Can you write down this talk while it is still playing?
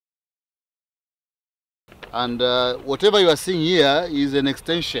And whatever you are seeing here is an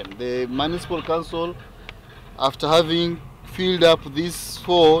extension. The municipal council, after having filled up these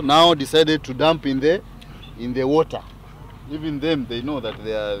 4, now decided to dump in the water. Even them, they know that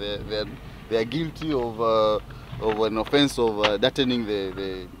they are guilty of an offense of dirtying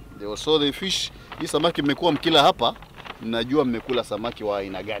the so the fish. Hii samaki mmekuwa mkila hapa, mnajua mmekula samaki wa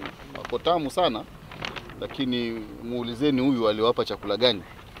aina gani. Wako tamu sana, lakini muulizeni huyu aliwapa chakula gani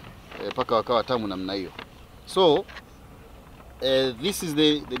paka wakawa tamu namna hiyo. So this is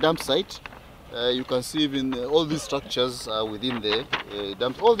the dump site. You can see even all these structures are within the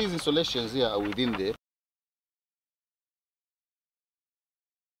dump. All these installations here are within the